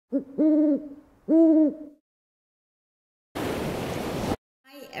Hi,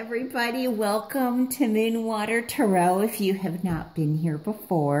 everybody. Welcome to Moonwater Tarot if you have not been here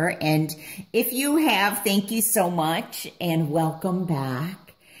before. And if you have, thank you so much and welcome back.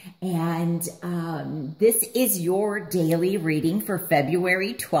 And this is your daily reading for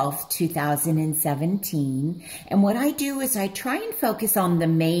February 12th, 2017. And what I do is I try and focus on the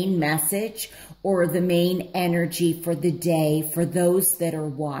main message or the main energy for the day for those that are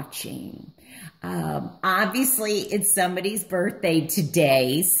watching. Obviously, it's somebody's birthday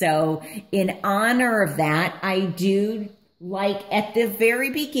today. So in honor of that, I do, like at the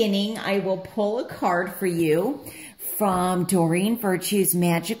very beginning, I will pull a card for you from Doreen Virtue's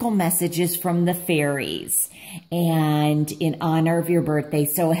Magical Messages from the Fairies, and in honor of your birthday.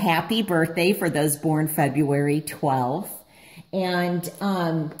 So happy birthday for those born February 12th. And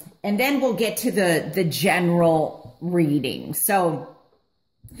then we'll get to the general reading. So,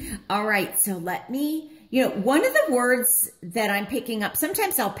 all right, so let me, one of the words that I'm picking up,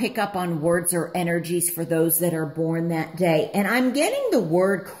 sometimes I'll pick up on words or energies for those that are born that day. And I'm getting the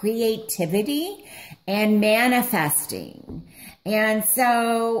word creativity and manifesting. And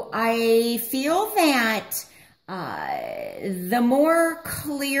so I feel that the more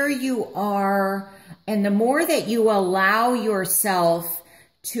clear you are and the more that you allow yourself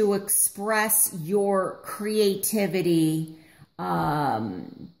to express your creativity,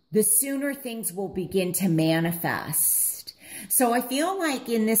 the sooner things will begin to manifest. So I feel like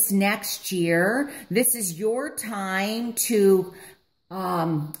in this next year, this is your time to,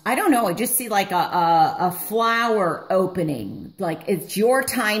 I don't know, I just see like a flower opening. Like it's your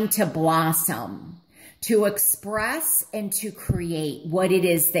time to blossom, to express and to create what it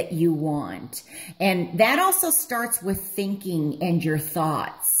is that you want. And that also starts with thinking and your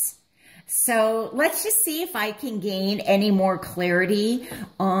thoughts. So let's just see if I can gain any more clarity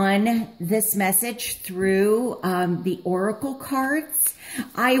on this message through the oracle cards.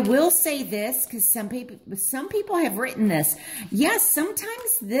 I will say this because some people have written this. Yes,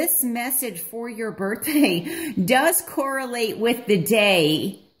 sometimes this message for your birthday does correlate with the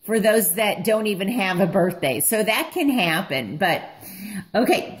day for those that don't even have a birthday. So that can happen. But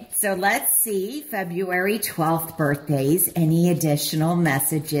okay, so let's see February 12th birthdays, any additional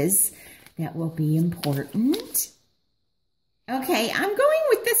messages that will be important. Okay, I'm going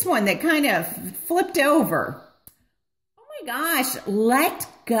with this one that kind of flipped over. Oh my gosh, let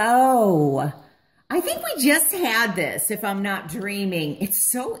go. I think we just had this, if I'm not dreaming. It's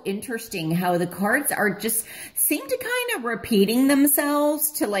so interesting how the cards are just seem to kind of repeating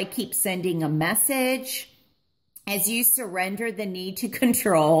themselves to like keep sending a message. As you surrender the need to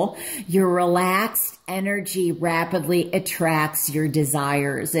control, your relaxed energy rapidly attracts your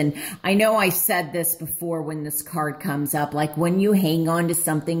desires. And I know I said this before when this card comes up, like when you hang on to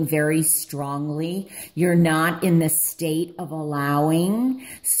something very strongly, you're not in the state of allowing.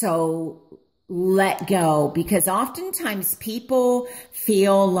 So let go, because oftentimes people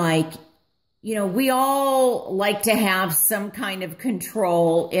feel like, we all like to have some kind of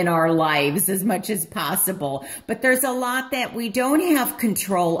control in our lives as much as possible, but there's a lot that we don't have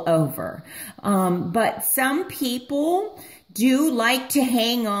control over. But some people do like to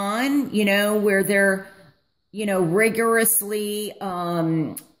hang on, where they're, rigorously,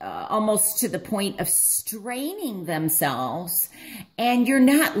 almost to the point of straining themselves, and you're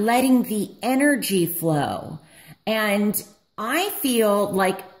not letting the energy flow. And I feel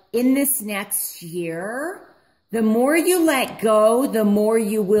like in this next year, the more you let go, the more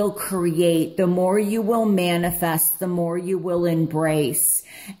you will create, the more you will manifest, the more you will embrace.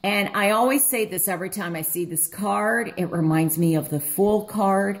 And I always say this every time I see this card. It reminds me of the Fool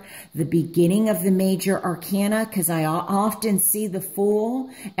card, the beginning of the major arcana, because I often see the Fool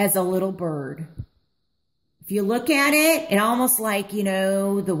as a little bird. If you look at it, it almost like,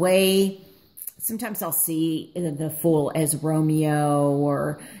 the way sometimes I'll see the Fool as Romeo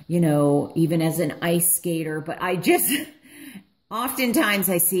or, even as an ice skater, but oftentimes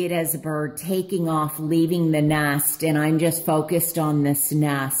I see it as a bird taking off, leaving the nest, and I'm just focused on this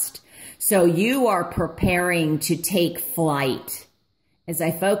nest. So you are preparing to take flight. As I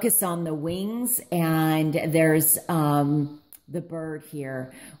focus on the wings, and there's the bird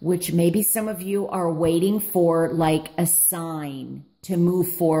here, which maybe some of you are waiting for, like a sign to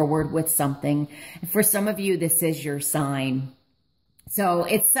move forward with something. For some of you, this is your sign. So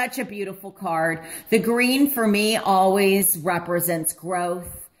it's such a beautiful card. The green for me always represents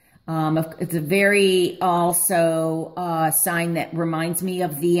growth. It's a very also sign that reminds me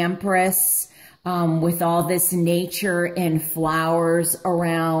of the Empress, with all this nature and flowers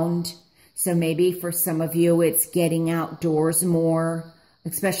around. So maybe for some of you, it's getting outdoors more.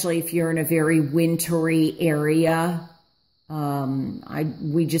 especially if you're in a very wintry area.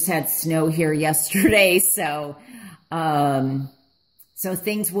 We just had snow here yesterday, so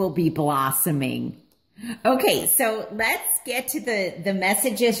things will be blossoming. Okay, so let's get to the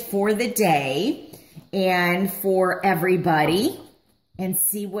messages for the day and for everybody and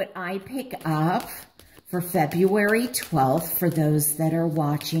see what I pick up for February 12th. For those that are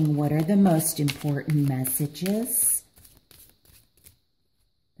watching, what are the most important messages?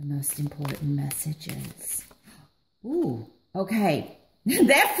 The most important messages. Ooh, okay.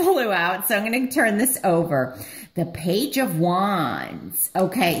 That flew out, so I'm going to turn this over. The Page of Wands.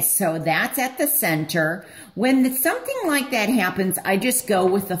 Okay, so that's at the center. When something like that happens, I just go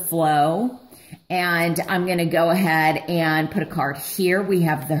with the flow. And I'm going to go ahead and put a card here. We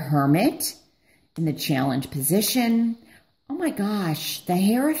have the Hermit in the challenge position. Oh my gosh, the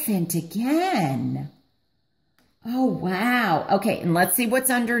Hierophant again. Oh, wow. Okay, and let's see what's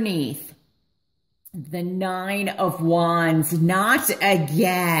underneath. The Nine of Wands, not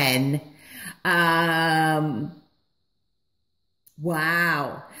again.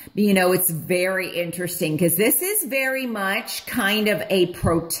 Wow. You know, it's very interesting because this is very much kind of a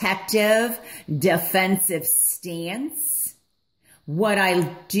protective, defensive stance. What I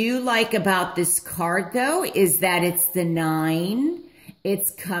do like about this card, though, is that it's the 9.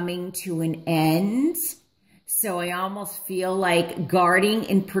 It's coming to an end. So I almost feel like guarding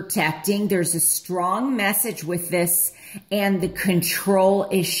and protecting. There's a strong message with this and the control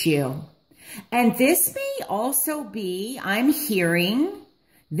issue. And this may also be, I'm hearing,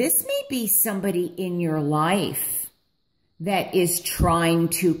 this may be somebody in your life that is trying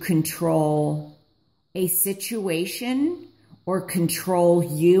to control a situation or control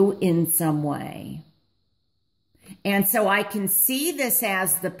you in some way. And so I can see this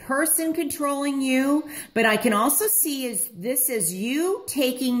as the person controlling you, but I can also see this as you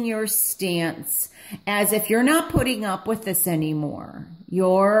taking your stance as if you're not putting up with this anymore.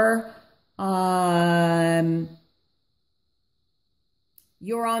 You're on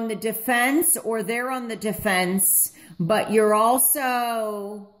the defense, or they're on the defense, but you're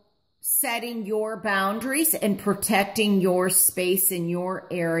also setting your boundaries and protecting your space in your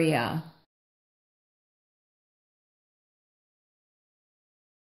area.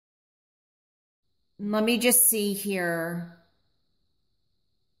 Let me just see here.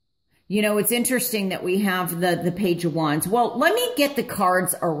 You know, it's interesting that we have the Page of Wands. Well, let me get the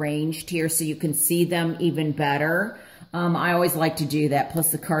cards arranged here so you can see them even better. I always like to do that.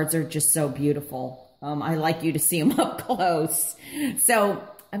 Plus, the cards are just so beautiful. I like you to see them up close. So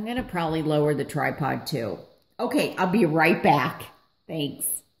I'm going to probably lower the tripod too. Okay, I'll be right back. Thanks.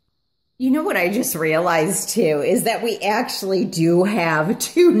 You know what I just realized too is that we actually do have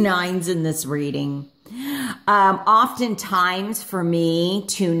 2 9s in this reading. Oftentimes for me,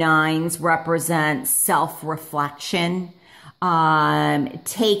 2 9s represent self-reflection,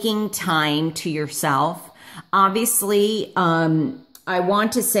 taking time to yourself. Obviously, I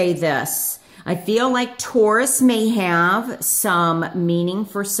want to say this. I feel like Taurus may have some meaning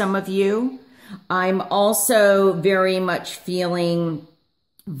for some of you. I'm also very much feeling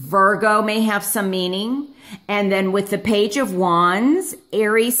Virgo may have some meaning. And then with the Page of Wands,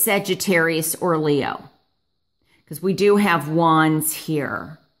 Aries, Sagittarius, or Leo. Because we do have wands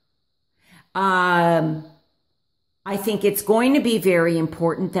here. I think it's going to be very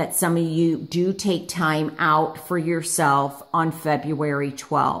important that some of you do take time out for yourself on February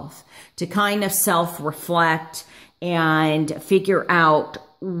 12th to kind of self-reflect and figure out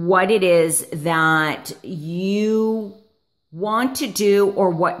what it is that you want to do or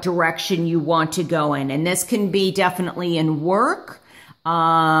what direction you want to go in. And this can be definitely in work.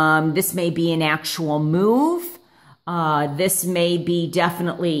 This may be an actual move. This may be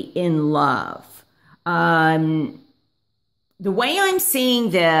definitely in love. The way I'm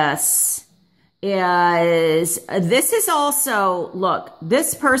seeing this is also, look,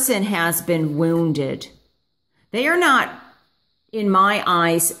 this person has been wounded. They are not, in my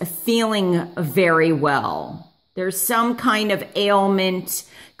eyes, feeling very well. There's some kind of ailment,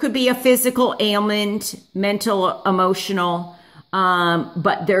 could be a physical ailment, mental, emotional,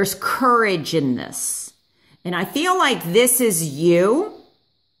 but there's courage in this. And I feel like this is you,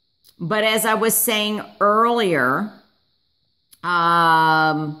 but as I was saying earlier,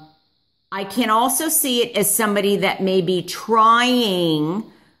 I can also see it as somebody that may be trying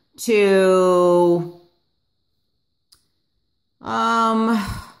to, I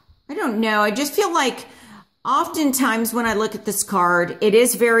don't know, I just feel like Oftentimes when I look at this card, it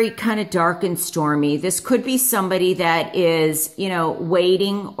is very kind of dark and stormy. This could be somebody that is, you know,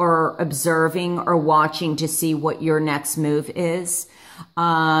 waiting or observing or watching to see what your next move is.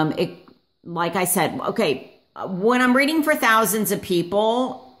 Like I said, okay, when I'm reading for thousands of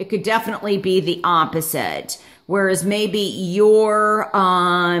people, it could definitely be the opposite. Whereas maybe you're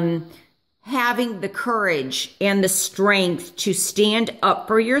having the courage and the strength to stand up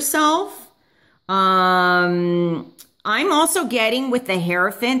for yourself. I'm also getting with the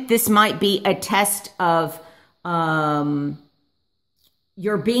Hierophant, this might be a test of,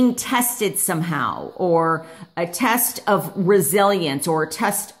 you're being tested somehow, or a test of resilience, or a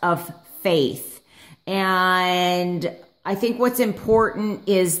test of faith. And I think what's important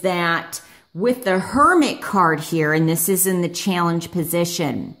is that with the Hermit card here, and this is in the challenge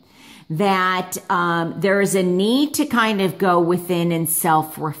position, that there is a need to kind of go within and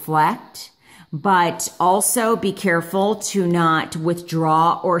self-reflect, but also be careful to not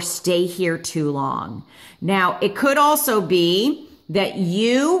withdraw or stay here too long. Now, it could also be that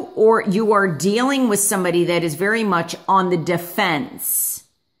you are dealing with somebody that is very much on the defense,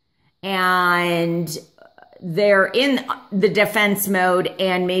 and they're in the defense mode,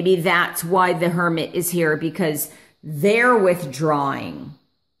 and maybe that's why the Hermit is here, because they're withdrawing.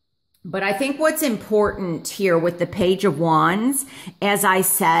 But I think what's important here with the Page of Wands, as I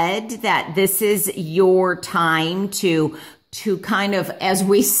said, that this is your time to kind of, as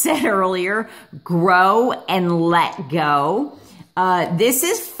we said earlier, grow and let go. This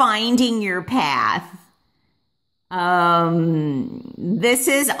is finding your path. This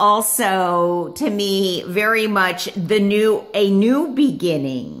is also, to me, very much a new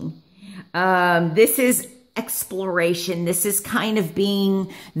beginning. This is exploration. This is kind of being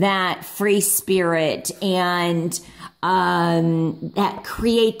that free spirit and that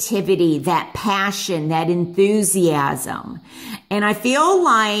creativity, that passion, that enthusiasm. And I feel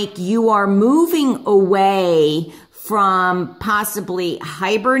like you are moving away from possibly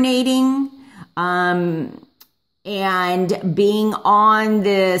hibernating and being on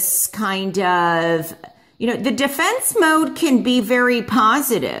this kind of, you know, the defense mode can be very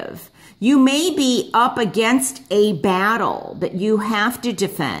positive. You may be up against a battle that you have to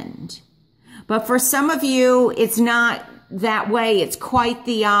defend. But for some of you, it's not that way. It's quite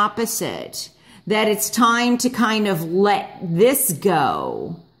the opposite. That it's time to kind of let this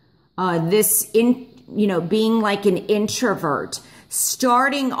go. Being like an introvert,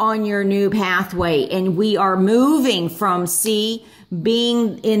 starting on your new pathway. And we are moving from,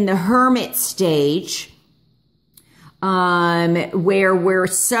 being in the Hermit stage, where we're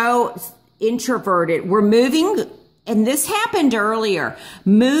so introverted. We're moving, and this happened earlier,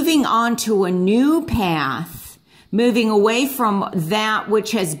 moving on to a new path, moving away from that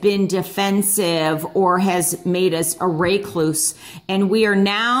which has been defensive or has made us a recluse. And we are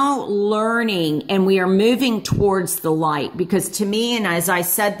now learning, and we are moving towards the light. Because to me, and as I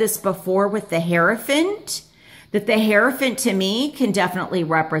said this before with the Hierophant, that the Hierophant to me can definitely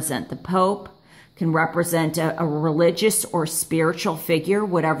represent the Pope, can represent a religious or spiritual figure,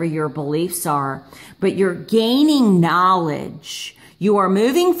 whatever your beliefs are. But you're gaining knowledge. You are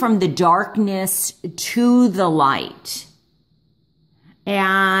moving from the darkness to the light.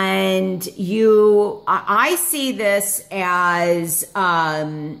 And I see this as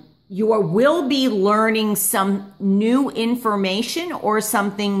you will be learning some new information or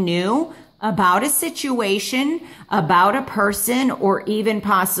something new about a situation, about a person, or even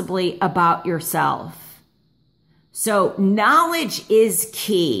possibly about yourself. So knowledge is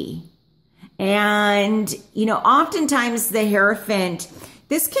key. And, you know, oftentimes the Hierophant,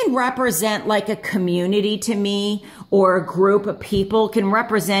 this can represent like a community to me, or a group of people, can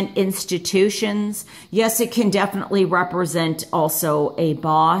represent institutions. Yes, it can definitely represent also a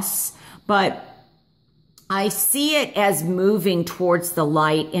boss, but I see it as moving towards the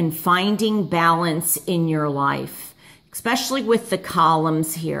light and finding balance in your life, especially with the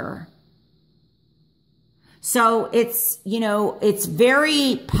columns here. So it's, you know, it's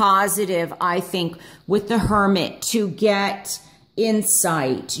very positive, I think, with the Hermit to get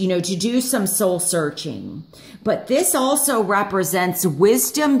insight, you know, to do some soul searching. But this also represents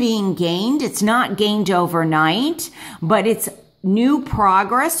wisdom being gained. It's not gained overnight, but it's new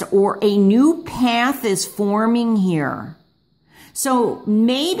progress, or a new path is forming here. So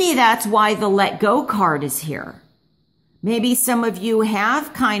maybe that's why the Let Go card is here. Maybe some of you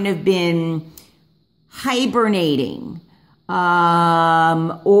have kind of been hibernating,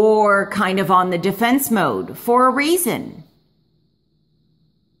 or kind of on the defense mode for a reason.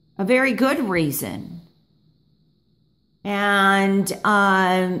 A very good reason. And,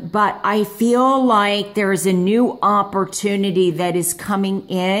 but I feel like there's a new opportunity that is coming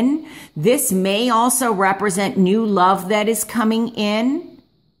in. This may also represent new love that is coming in.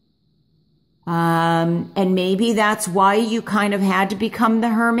 And maybe that's why you kind of had to become the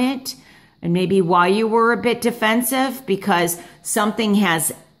hermit, and maybe why you were a bit defensive, because something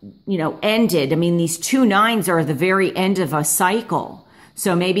has, you know, ended. I mean, these 2 9s are the very end of a cycle.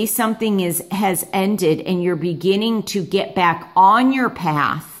 So maybe something has ended and you're beginning to get back on your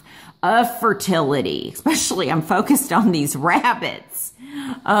path of fertility. Especially, I'm focused on these rabbits.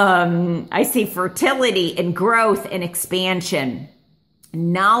 I see fertility and growth and expansion.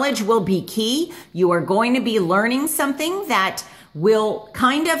 Knowledge will be key. You are going to be learning something that will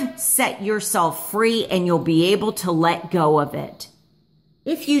kind of set yourself free, and you'll be able to let go of it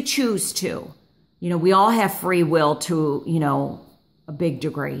if you choose to. You know, we all have free will to, you know, a big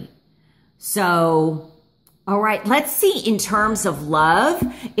degree. So, all right, let's see in terms of love,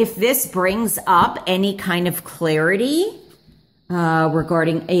 if this brings up any kind of clarity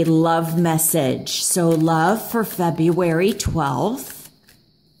regarding a love message. So love for February 12th.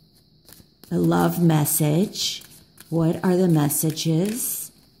 A love message. What are the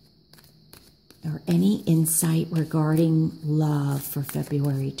messages? Or any insight regarding love for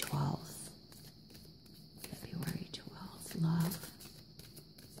February 12th? February 12th, love.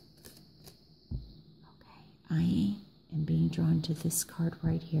 I am being drawn to this card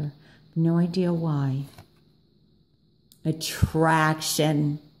right here. No idea why.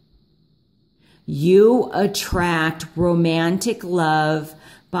 Attraction. You attract romantic love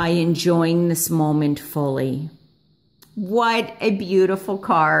by enjoying this moment fully. What a beautiful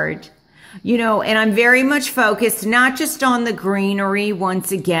card. You know, and I'm very much focused not just on the greenery,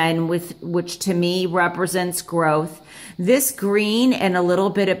 once again, which to me represents growth. This green and a little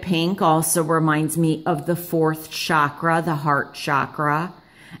bit of pink also reminds me of the 4th chakra, the heart chakra.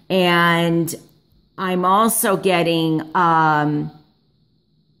 And I'm also getting, I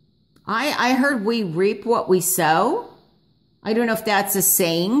heard we reap what we sow. I don't know if that's a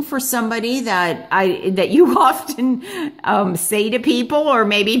saying for somebody that you often say to people, or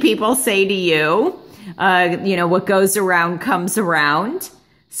maybe people say to you. You know, what goes around comes around.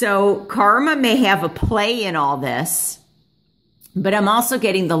 So karma may have a play in all this, but I'm also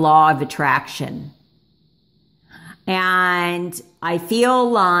getting the law of attraction. And I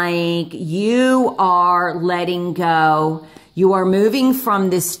feel like you are letting go. You are moving from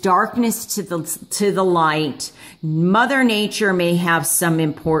this darkness to the light. Mother Nature may have some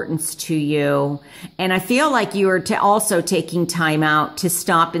importance to you. And I feel like you are also taking time out to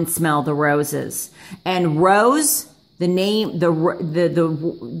stop and smell the roses. And rose, the name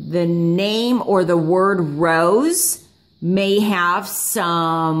or the word rose may have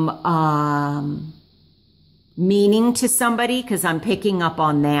some meaning to somebody, because I'm picking up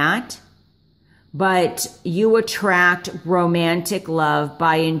on that. But you attract romantic love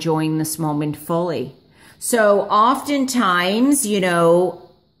by enjoying this moment fully. So oftentimes, you know,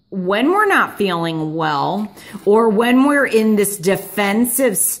 when we're not feeling well, or when we're in this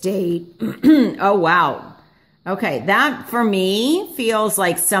defensive state, oh, wow. Okay, that for me feels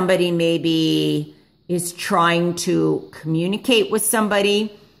like somebody maybe is trying to communicate with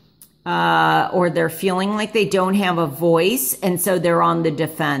somebody, or they're feeling like they don't have a voice, and so they're on the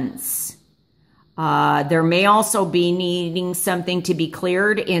defense. There may also be needing something to be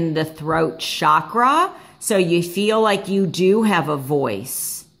cleared in the throat chakra, so you feel like you do have a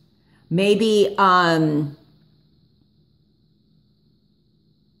voice. Maybe, let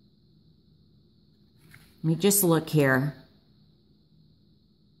me just look here.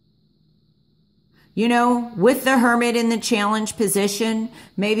 You know, with the Hermit in the challenge position,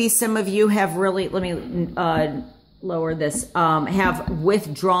 maybe some of you have really, let me lower this, have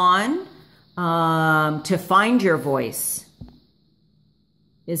withdrawn to find your voice,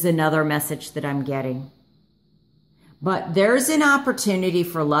 is another message that I'm getting. But there's an opportunity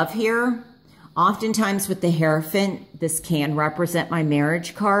for love here. Oftentimes with the Hierophant, this can represent my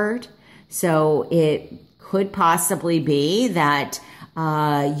marriage card. So it could possibly be that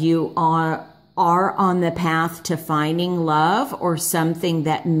you are on the path to finding love, or something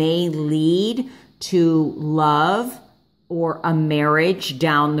that may lead to love or a marriage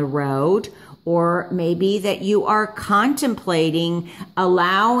down the road. Or maybe that you are contemplating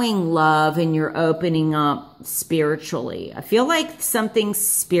allowing love and you're opening up spiritually. I feel like something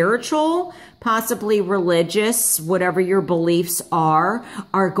spiritual, possibly religious, whatever your beliefs are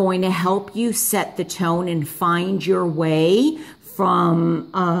going to help you set the tone and find your way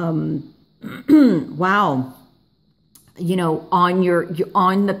from, wow, you know,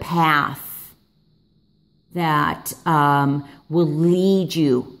 on the path that will lead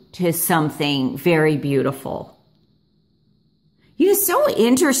you to something very beautiful. You know, so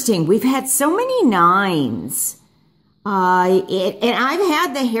interesting. We've had so many 9s. And I've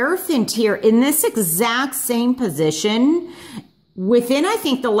had the Hierophant here in this exact same position within, I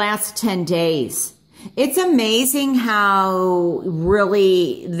think, the last 10 days. It's amazing how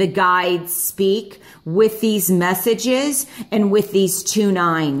really the guides speak with these messages and with these 2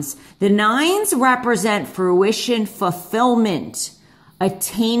 9s. The 9s represent fruition, fulfillment,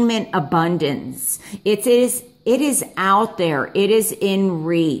 attainment, abundance. It is out there. It is in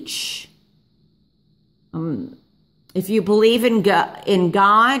reach. If you believe in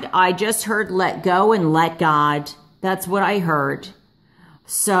God, I just heard let go and let God. That's what I heard.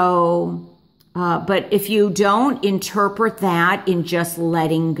 So, but if you don't, interpret that in just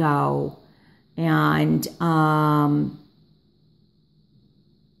letting go. And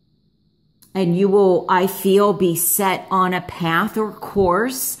you will, I feel, be set on a path or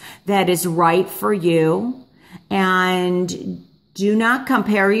course that is right for you. And do not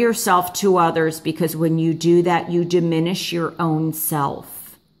compare yourself to others, because when you do that, you diminish your own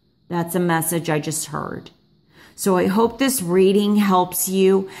self. That's a message I just heard. So I hope this reading helps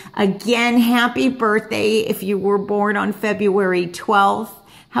you. Again, happy birthday if you were born on February 12th.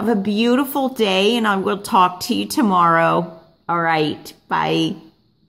 Have a beautiful day, and I will talk to you tomorrow. All right, bye.